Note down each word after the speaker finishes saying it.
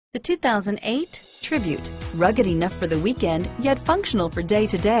The 2008 Tribute. Rugged enough for the weekend, yet functional for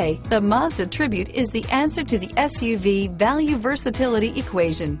day-to-day, the Mazda Tribute is the answer to the SUV value versatility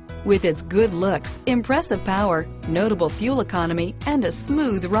equation. With its good looks, impressive power, notable fuel economy, and a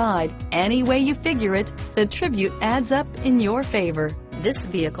smooth ride, any way you figure it, the Tribute adds up in your favor. This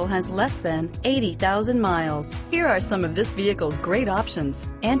vehicle has less than 80,000 miles. Here are some of this vehicle's great options: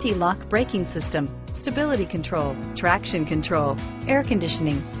 anti-lock braking system, stability control, traction control, air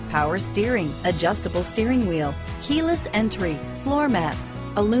conditioning, power steering, adjustable steering wheel, keyless entry, floor mats,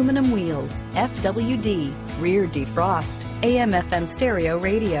 aluminum wheels, FWD, rear defrost, AM/FM stereo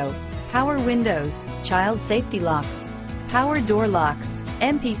radio, power windows, child safety locks, power door locks,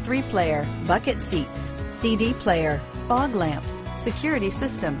 MP3 player, bucket seats, CD player, fog lamps, security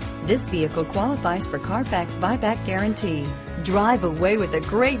system. This vehicle qualifies for Carfax buyback guarantee. Drive away with a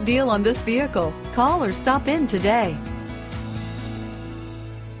great deal on this vehicle. Call or stop in today.